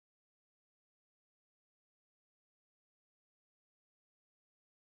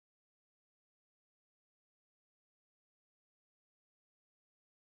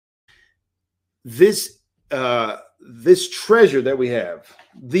this this treasure that we have,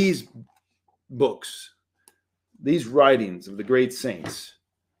 these books, these writings of the great saints,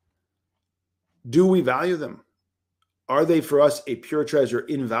 do we value them? Are they for us a pure treasure,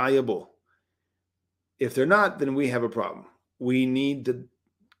 invaluable? If they're not, then we have a problem. We need to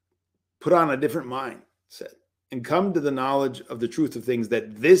put on a different mindset and come to the knowledge of the truth of things,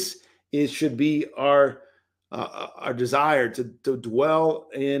 that this should be our desire to dwell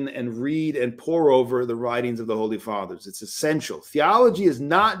in and read and pore over the writings of the Holy Fathers. It's essential. Theology is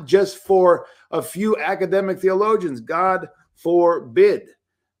not just for a few academic theologians. God forbid.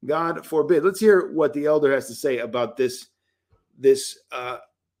 God forbid. Let's hear what the elder has to say about this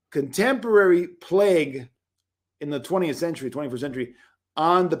contemporary plague in the 20th century, 21st century,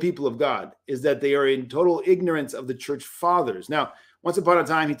 on the people of God, is that they are in total ignorance of the church fathers. Now, once upon a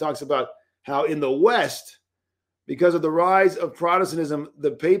time, he talks about how in the West, because of the rise of Protestantism,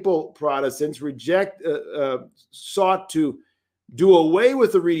 the papal Protestants sought to do away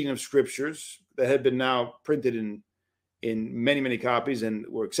with the reading of scriptures that had been now printed in many, many copies and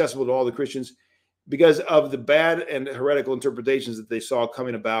were accessible to all the Christians, because of the bad and heretical interpretations that they saw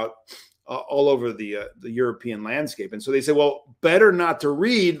coming about all over the European landscape. And so they said, well, better not to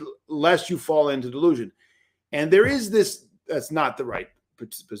read lest you fall into delusion. And there is this, that's not the right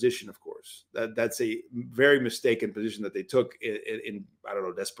position, of course. That's a very mistaken position that they took in I don't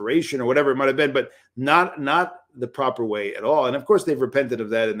know, desperation or whatever it might have been, but not the proper way at all. And of course, they've repented of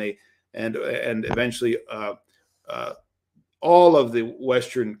that, and eventually all of the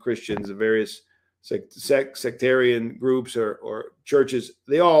Western Christians, the various sectarian groups or churches,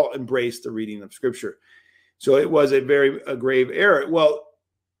 they all embraced the reading of Scripture. So it was a grave error. Well,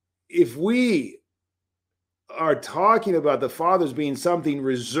 if we are talking about the fathers being something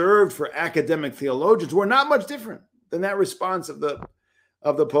reserved for academic theologians, we're not much different than that response of the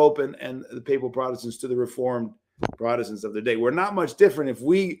Pope and the papal Protestants to the Reformed Protestants of the day. We're not much different if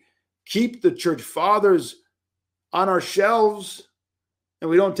we keep the church fathers on our shelves and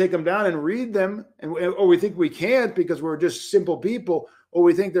we don't take them down and read them, or we think we can't because we're just simple people, or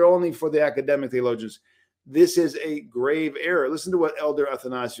we think they're only for the academic theologians. This is a grave error. Listen to what Elder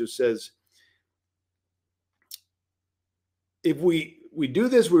Athanasius says. If we do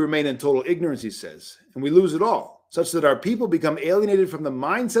this, we remain in total ignorance, he says, and we lose it all, such that our people become alienated from the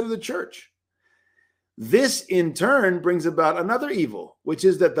mindset of the church. This, in turn, brings about another evil, which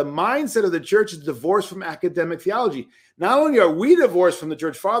is that the mindset of the church is divorced from academic theology. Not only are we divorced from the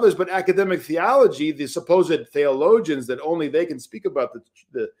church fathers, but academic theology, the supposed theologians that only they can speak about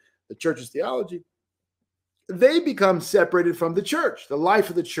the church's theology, they become separated from the church, the life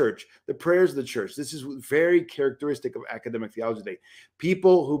of the church, the prayers of the church. This is very characteristic of academic theology today.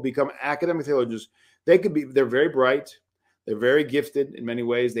 People who become academic theologians, they're very bright. They're very gifted in many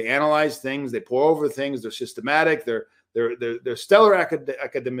ways. They analyze things. They pore over things. They're systematic. They're stellar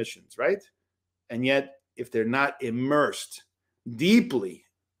academicians, right? And yet, if they're not immersed deeply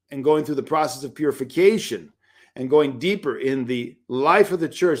and going through the process of purification and going deeper in the life of the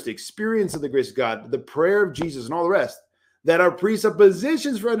church, the experience of the grace of God, the prayer of Jesus, and all the rest, that are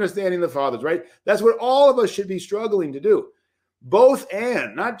presuppositions for understanding the fathers, right? That's what all of us should be struggling to do. Both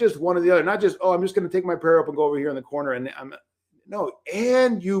and, not just one or the other, not just, oh, I'm just going to take my prayer up and go over here in the corner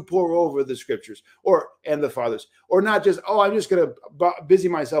and you pour over the scriptures and the fathers, or not just, oh, I'm just going to busy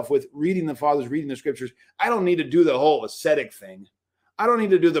myself with reading the fathers, reading the scriptures. I don't need to do the whole ascetic thing. I don't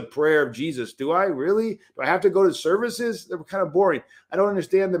need to do the prayer of Jesus. Do I really? Do I have to go to services? They're kind of boring. I don't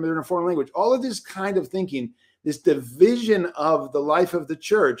understand them. They're in a foreign language. All of this kind of thinking, this division of the life of the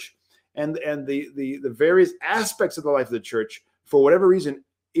church and the various aspects of the life of the church, for whatever reason,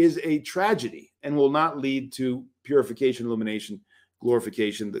 is a tragedy and will not lead to purification, illumination,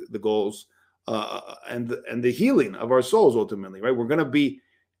 glorification, the goals, and the healing of our souls ultimately, right? We're going to be,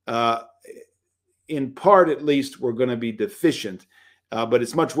 in part at least, we're going to be deficient, but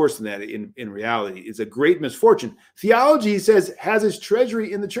it's much worse than that in reality. It's a great misfortune. Theology, he says, has its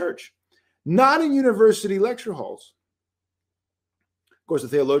treasury in the church, not in university lecture halls. Of course, the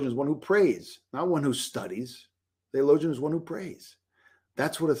theologian is one who prays, not one who studies. Theologian is one who prays.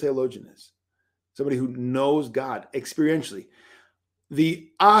 That's what a theologian is. Somebody who knows God experientially.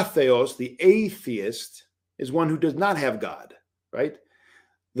 The atheos, the atheist, is one who does not have God, right?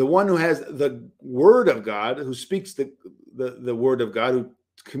 The one who has the word of God, who speaks the word of God, who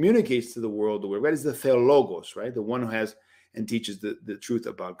communicates to the world the word, right, is the theologos, right? The one who has and teaches the truth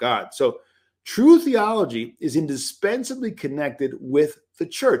about God. So true theology is indispensably connected with the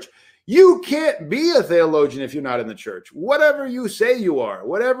church. You can't be a theologian if you're not in the church. Whatever you say you are,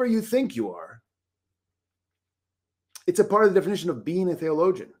 whatever you think you are, it's a part of the definition of being a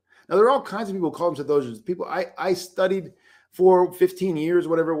theologian. Now, there are all kinds of people who call themselves theologians. People I studied for 15 years,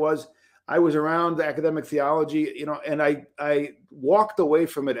 whatever it was. I was around the academic theology, you know, and I walked away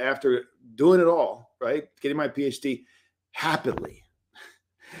from it after doing it all, right? Getting my PhD happily.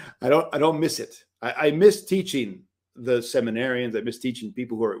 I don't miss it. I miss teaching the seminarians. I miss teaching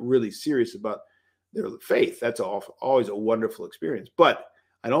people who are really serious about their faith. That's always a wonderful experience. But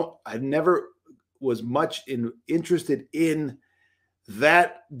I never was much interested in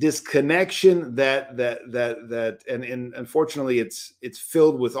that disconnection, and unfortunately it's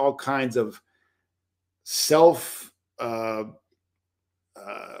filled with all kinds of self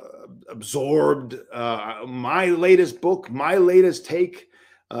absorbed, my latest book, my latest take,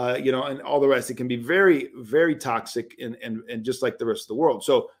 you know, and all the rest. It can be very, very toxic and just like the rest of the world.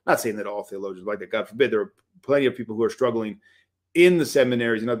 So not saying that all theologians like that, God forbid. There are plenty of people who are struggling in the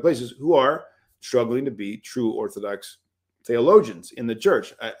seminaries and other places who are struggling to be true Orthodox theologians in the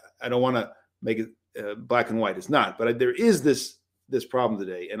church. I don't want to make it black and white. It's not, but there is this problem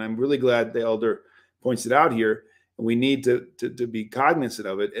today, and I'm really glad the elder points it out here. And we need to be cognizant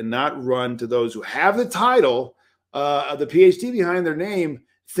of it and not run to those who have the title, the PhD behind their name,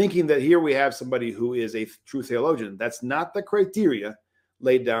 thinking that here we have somebody who is a true theologian. That's not the criteria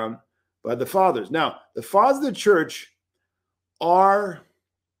laid down by the fathers. Now, the fathers of the church all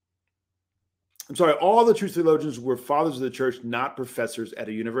the true theologians were fathers of the church, not professors at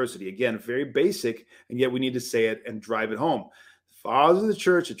a university. Again, very basic, and yet we need to say it and drive it home. Fathers of the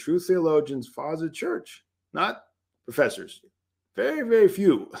church, the true theologians, fathers of the church, not professors. Very, very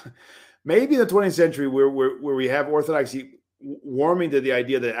few. Maybe in the 20th century where we have orthodoxy warming to the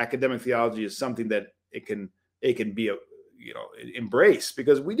idea that academic theology is something that it can be embraced,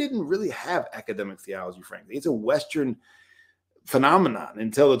 because we didn't really have academic theology, frankly. It's a Western phenomenon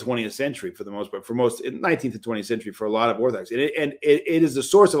until the 20th century, for the most part, for most in 19th and 20th century, for a lot of Orthodox. And it is the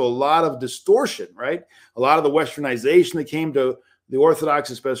source of a lot of distortion, right? A lot of the Westernization that came to the Orthodox,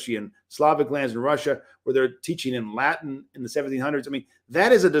 especially in Slavic lands in Russia, where they're teaching in Latin in the 1700s. I mean,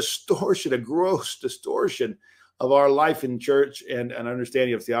 that is a distortion, a gross distortion of our life in church and an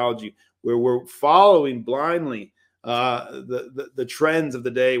understanding of theology, where we're following blindly the trends of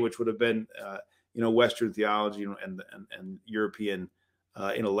the day, which would have been Western theology and European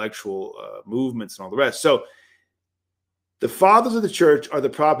intellectual movements and all the rest. So the fathers of the church are the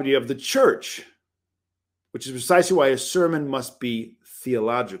property of the church, which is precisely why a sermon must be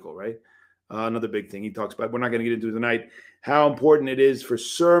theological, right? Another big thing he talks about, we're not going to get into tonight, how important it is for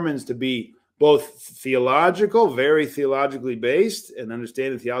sermons to be both theological, very theologically based, and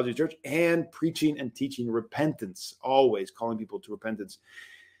understanding the theology of the church, and preaching and teaching repentance, always calling people to repentance.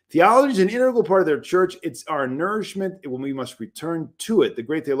 Theology is an integral part of their church. It's our nourishment when we must return to it. The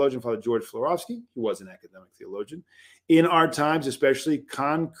great theologian, Father George Florovsky, who was an academic theologian, in our times especially,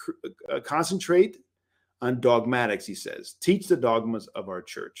 concentrate on dogmatics, he says. Teach the dogmas of our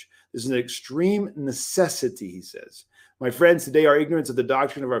church. This is an extreme necessity, he says. My friends, today our ignorance of the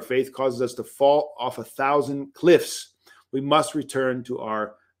doctrine of our faith causes us to fall off 1,000 cliffs. We must return to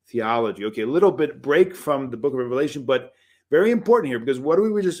our theology. Okay, a little bit break from the book of Revelation, but very important here, because what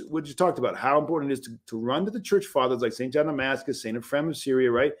we just talked about, how important it is to run to the church fathers like St. John of Damascus, St. Ephrem of Syria,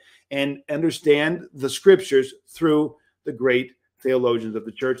 right? And understand the scriptures through the great theologians of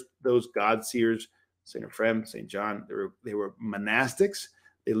the church, those God-seers, St. Ephrem, St. John. They were monastics.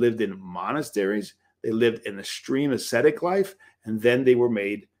 They lived in monasteries. They lived an extreme ascetic life, and then they were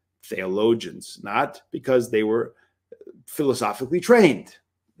made theologians, not because they were philosophically trained.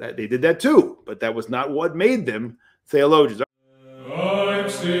 They did that too, but that was not what made them theologians.